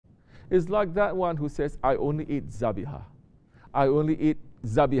is like that one who says, I only eat zabiha. I only eat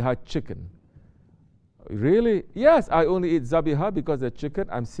zabiha chicken. Really? Yes, I only eat zabiha because the chicken,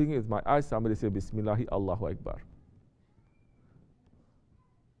 I'm seeing it with my eyes. Somebody say, Bismillahi, Allahu Akbar.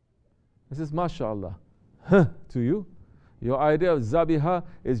 This is mashallah. Huh, to you? Your idea of zabiha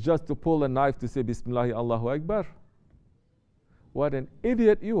is just to pull a knife to say, Bismillahi, Allahu Akbar. What an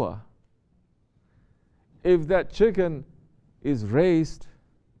idiot you are. If that chicken is raised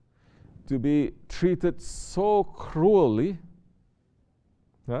to be treated so cruelly,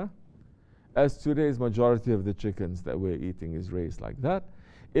 as today's majority of the chickens that we're eating is raised like that,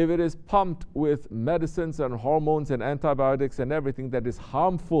 if it is pumped with medicines and hormones and antibiotics and everything that is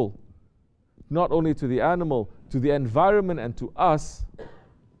harmful, not only to the animal, to the environment and to us,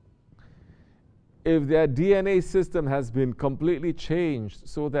 if their DNA system has been completely changed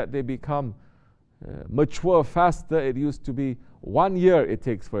so that they become mature faster, it used to be 1 year it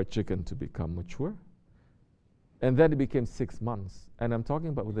takes for a chicken to become mature. And then it became 6 months. And I'm talking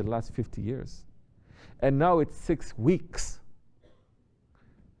about within the last 50 years. And now it's 6 weeks.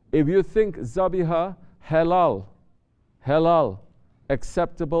 If you think zabiha, halal,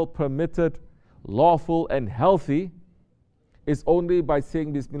 acceptable, permitted, lawful, and healthy, is only by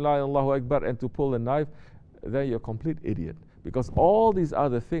saying Bismillah, Allahu Akbar, and to pull a knife, then you're a complete idiot. Because all these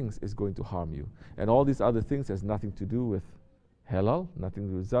other things is going to harm you. And all these other things has nothing to do with halal, nothing to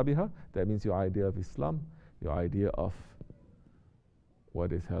do with zabiha. That means your idea of Islam, your idea of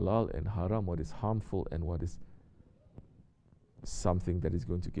what is halal and haram, what is harmful and what is something that is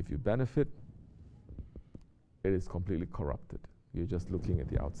going to give you benefit, it is completely corrupted. You're just looking at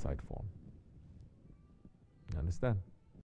the outside form. You understand?